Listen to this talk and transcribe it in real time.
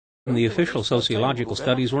The official sociological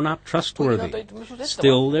studies were not trustworthy.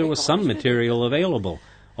 Still, there was some material available,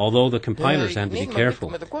 although the compilers had to be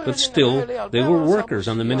careful. But still, they were workers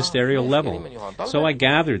on the ministerial level. So I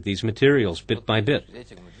gathered these materials bit by bit.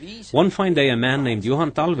 One fine day, a man named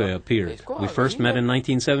Juhan Talve appeared. We first met in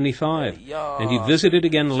 1975, and he visited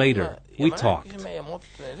again later. We talked.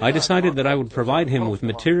 I decided that I would provide him with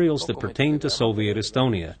materials that pertained to Soviet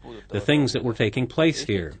Estonia, the things that were taking place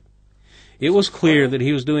here. It was clear that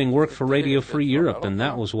he was doing work for Radio Free Europe, and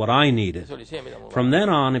that was what I needed. From then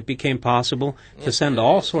on, it became possible to send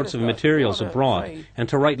all sorts of materials abroad and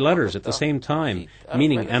to write letters at the same time,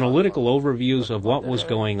 meaning analytical overviews of what was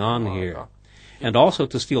going on here, and also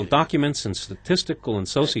to steal documents and statistical and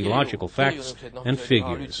sociological facts and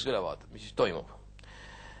figures.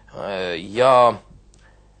 Ja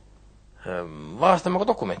vahastame ka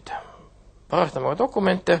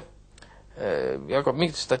dokumente, jagab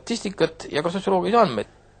mingit statistikat ja ka sotsioloogilisi andmeid.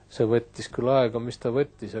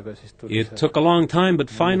 It took a long time, but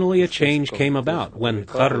finally a change came about when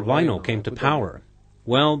Karl Vaino came to power.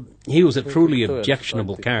 Well, he was a truly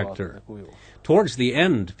objectionable character. Towards the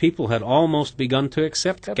end, people had almost begun to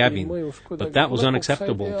accept Gabin, but that was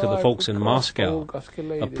unacceptable to the folks in Moscow.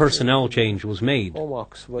 A personnel change was made.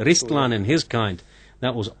 Ristlan and his kind,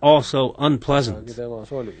 that was also unpleasant.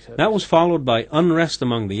 That was followed by unrest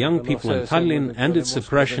among the young people in Tallinn and its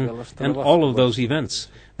suppression and all of those events.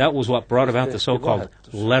 That was what brought about the so-called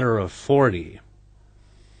Letter of 40.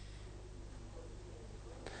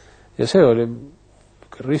 Ja see oli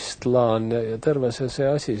Ristlan ja terve see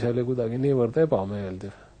asi, see oli kuidagi niivõrd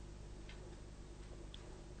ebameeldiv.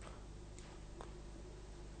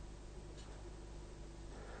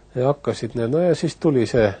 Ja hakkasid need, no ja siis tuli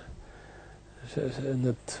see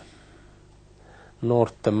need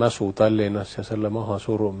noorte mäsu Tallinnas ja selle maha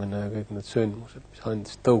surumine ja kõik need sündmused, mis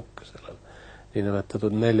andis tõuke sellele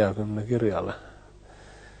niinimetatud 40 kirjale.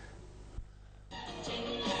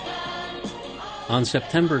 On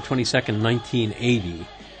September 22nd, 1980,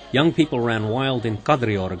 young people ran wild in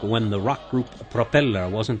Kadriorg when the rock group Propeller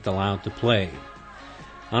wasn't allowed to play.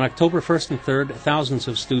 On October 1st and 3rd, thousands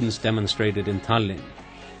of students demonstrated in Tallinn.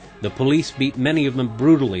 The police beat many of them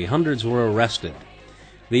brutally. Hundreds were arrested.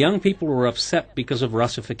 The young people were upset because of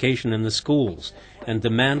Russification in the schools and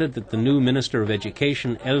demanded that the new Minister of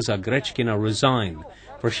Education, Elsa Grechkina, resign,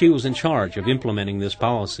 for she was in charge of implementing this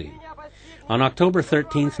policy. On October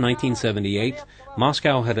 13th, 1978,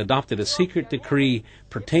 Moscow had adopted a secret decree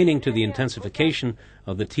pertaining to the intensification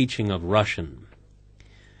of the teaching of Russian.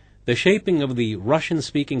 The shaping of the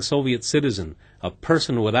Russian-speaking Soviet citizen, a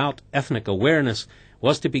person without ethnic awareness,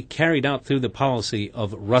 was to be carried out through the policy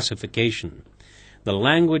of Russification. The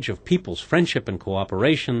language of people's friendship and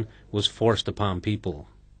cooperation was forced upon people.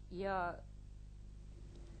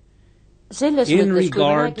 In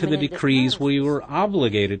regard to the decrees, we were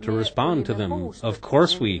obligated to respond to them. Of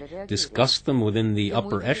course, we discussed them within the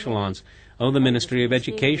upper echelons of the Ministry of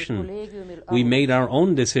Education. We made our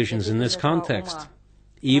own decisions in this context.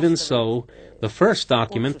 Even so, the first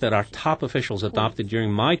document that our top officials adopted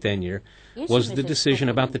during my tenure was the decision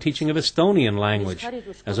about the teaching of Estonian language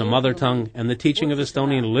as a mother tongue and the teaching of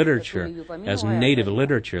Estonian literature as native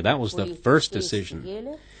literature. That was the first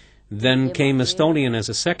decision. Then came Estonian as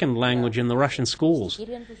a second language in the Russian schools.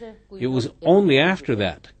 It was only after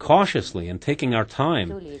that, cautiously and taking our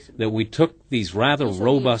time, that we took these rather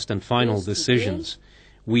robust and final decisions.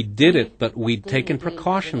 We did it, but we'd taken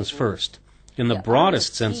precautions first. In the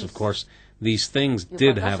broadest sense, of course, these things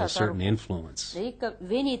did have a certain influence.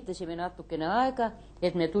 Venitasime natukene aega,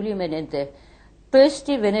 et me tulime nende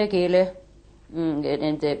tõesti vene keele,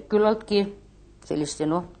 nende küllaltki selliste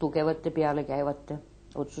tugevate peale käivate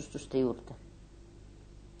otsustuste juurde.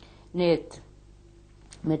 Nii et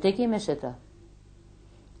me tegime seda,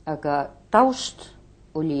 aga taust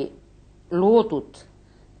oli loodud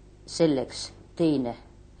selleks teine.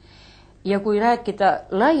 Ja kui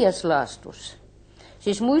rääkida laias laastus,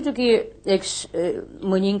 siis muidugi eks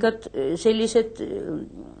mõningad sellised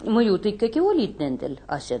mõjud ikkagi olid nendel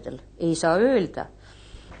asjadel, ei saa öelda.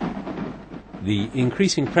 The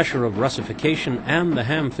increasing pressure of Russification and the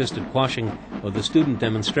ham-fisted quashing of the student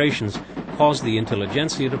demonstrations caused the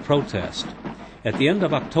intelligentsia to protest. At the end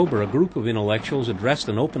of October, a group of intellectuals addressed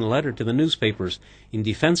an open letter to the newspapers in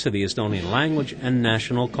defense of the Estonian language and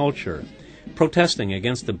national culture, protesting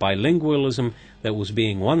against the bilingualism that was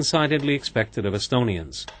being one-sidedly expected of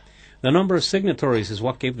Estonians. The number of signatories is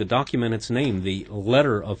what gave the document its name, the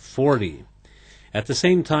Letter of 40. At the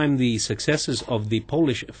same time, the successes of the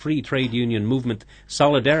Polish free trade union movement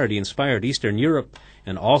Solidarity inspired Eastern Europe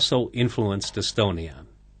and also influenced Estonia.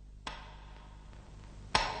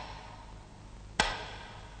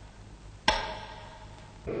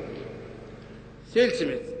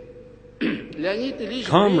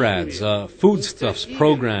 Comrades, a foodstuffs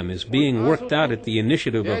program is being worked out at the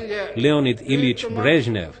initiative of Leonid Ilyich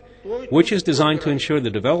Brezhnev, which is designed to ensure the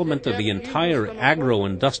development of the entire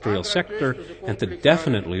agro-industrial sector and to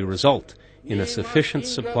definitely result in a sufficient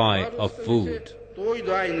supply of food.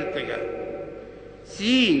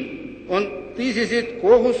 Siin on tõsised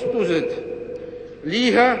kohustused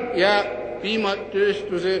liha- ja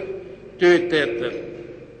piimatööstuse töötajatel.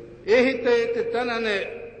 Ehitajate tänane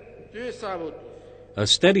töösaavutus. A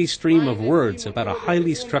steady stream of words about a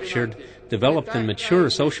highly structured, developed and mature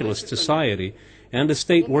socialist society and a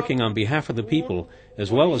state working on behalf of the people,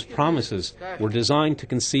 as well as promises, were designed to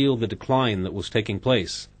conceal the decline that was taking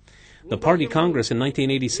place. The Party Congress in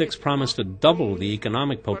 1986 promised to double the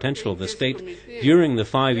economic potential of the state during the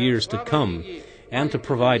 5 years to come and to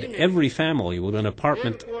provide every family with an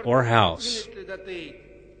apartment or house.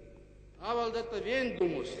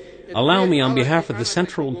 Allow me, on behalf of the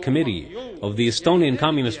Central Committee of the Estonian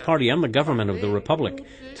Communist Party and the government of the Republic,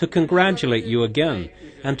 to congratulate you again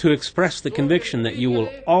and to express the conviction that you will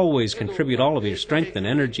always contribute all of your strength and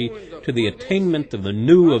energy to the attainment of the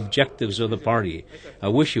new objectives of the party. I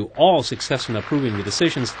wish you all success in approving the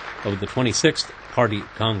decisions of the 26th Party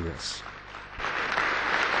Congress.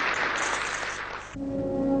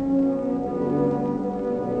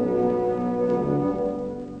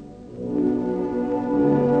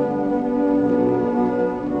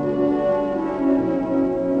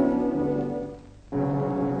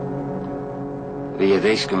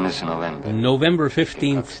 November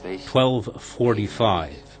 15th,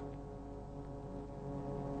 1245.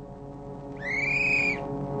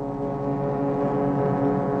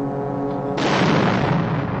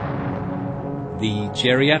 The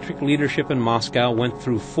geriatric leadership in Moscow went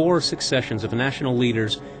through 4 successions of national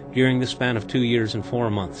leaders during the span of 2 years and 4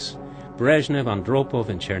 months. Brezhnev, Andropov,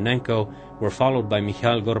 and Chernenko were followed by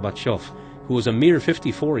Mikhail Gorbachev, who was a mere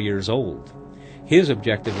 54 years old. His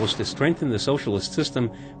objective was to strengthen the socialist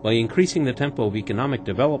system by increasing the tempo of economic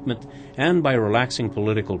development and by relaxing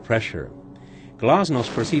political pressure.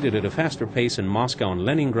 Glasnost proceeded at a faster pace in Moscow and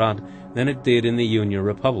Leningrad than it did in the Union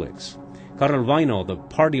republics. Karl Vaino, the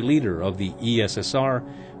party leader of the ESSR,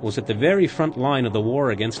 was at the very front line of the war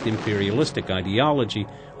against imperialistic ideology,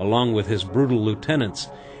 along with his brutal lieutenants,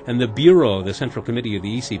 and the Bureau of the Central Committee of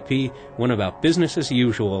the ECP went about business as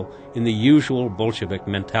usual in the usual Bolshevik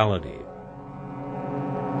mentality.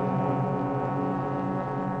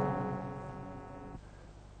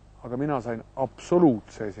 Aga mina sain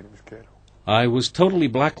absoluutse esinemiskeelu. I was totally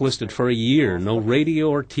blacklisted for a year, no radio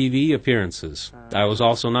or TV appearances. I was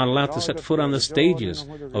also not allowed to set foot on the stages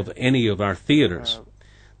of any of our theaters.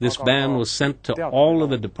 This ban was sent to all of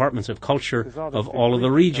the departments of culture of all of the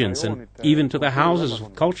regions and even to the houses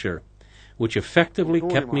of culture, which effectively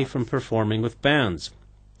kept me from performing with bands.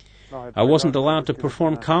 I wasn't allowed to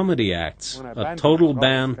perform comedy acts, a total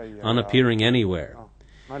ban on appearing anywhere.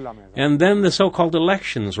 And then the so-called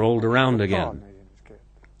elections rolled around again.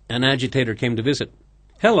 An agitator came to visit.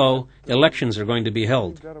 Hello, elections are going to be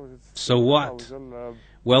held. So what?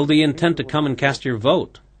 Well, do you intend to come and cast your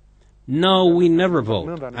vote? No, we never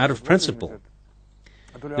vote, out of principle.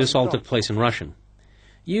 This all took place in Russian.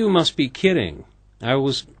 You must be kidding. I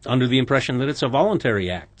was under the impression that it's a voluntary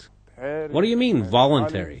act. What do you mean,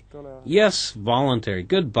 voluntary? Yes, voluntary.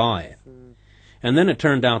 Goodbye. And then it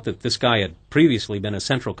turned out that this guy had previously been a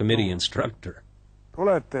Central Committee instructor.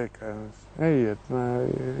 Tulete ikka? Ei, et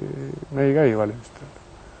me ei käi valimistel.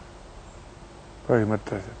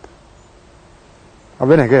 Põhimõtteliselt. Aga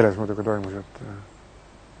vene keeles muidugi toimus, et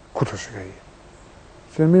kuidas see käi?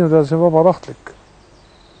 See on minu teada see vabatahtlik.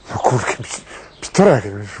 No kuulge, mis te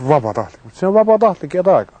räägime, mis vabatahtlik? See on vabatahtlik head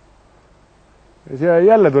aega. Ja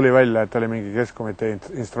jälle tuli välja, et oli mingi keskkomitee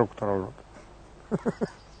instruktor olnud.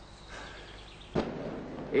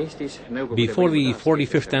 Before the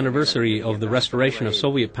 45th anniversary of the restoration of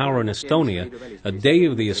Soviet power in Estonia, a day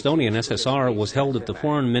of the Estonian SSR was held at the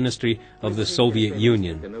Foreign Ministry of the Soviet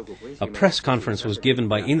Union. A press conference was given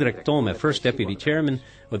by Indrek Toome, first deputy chairman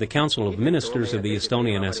of the Council of Ministers of the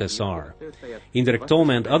Estonian SSR. Indrek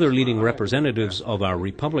Toome and other leading representatives of our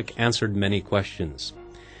republic answered many questions.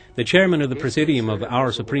 The chairman of the Presidium of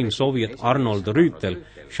our Supreme Soviet, Arnold Rüütel,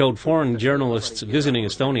 showed foreign journalists visiting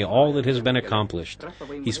Estonia all that has been accomplished.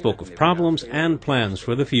 He spoke of problems and plans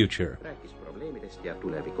for the future.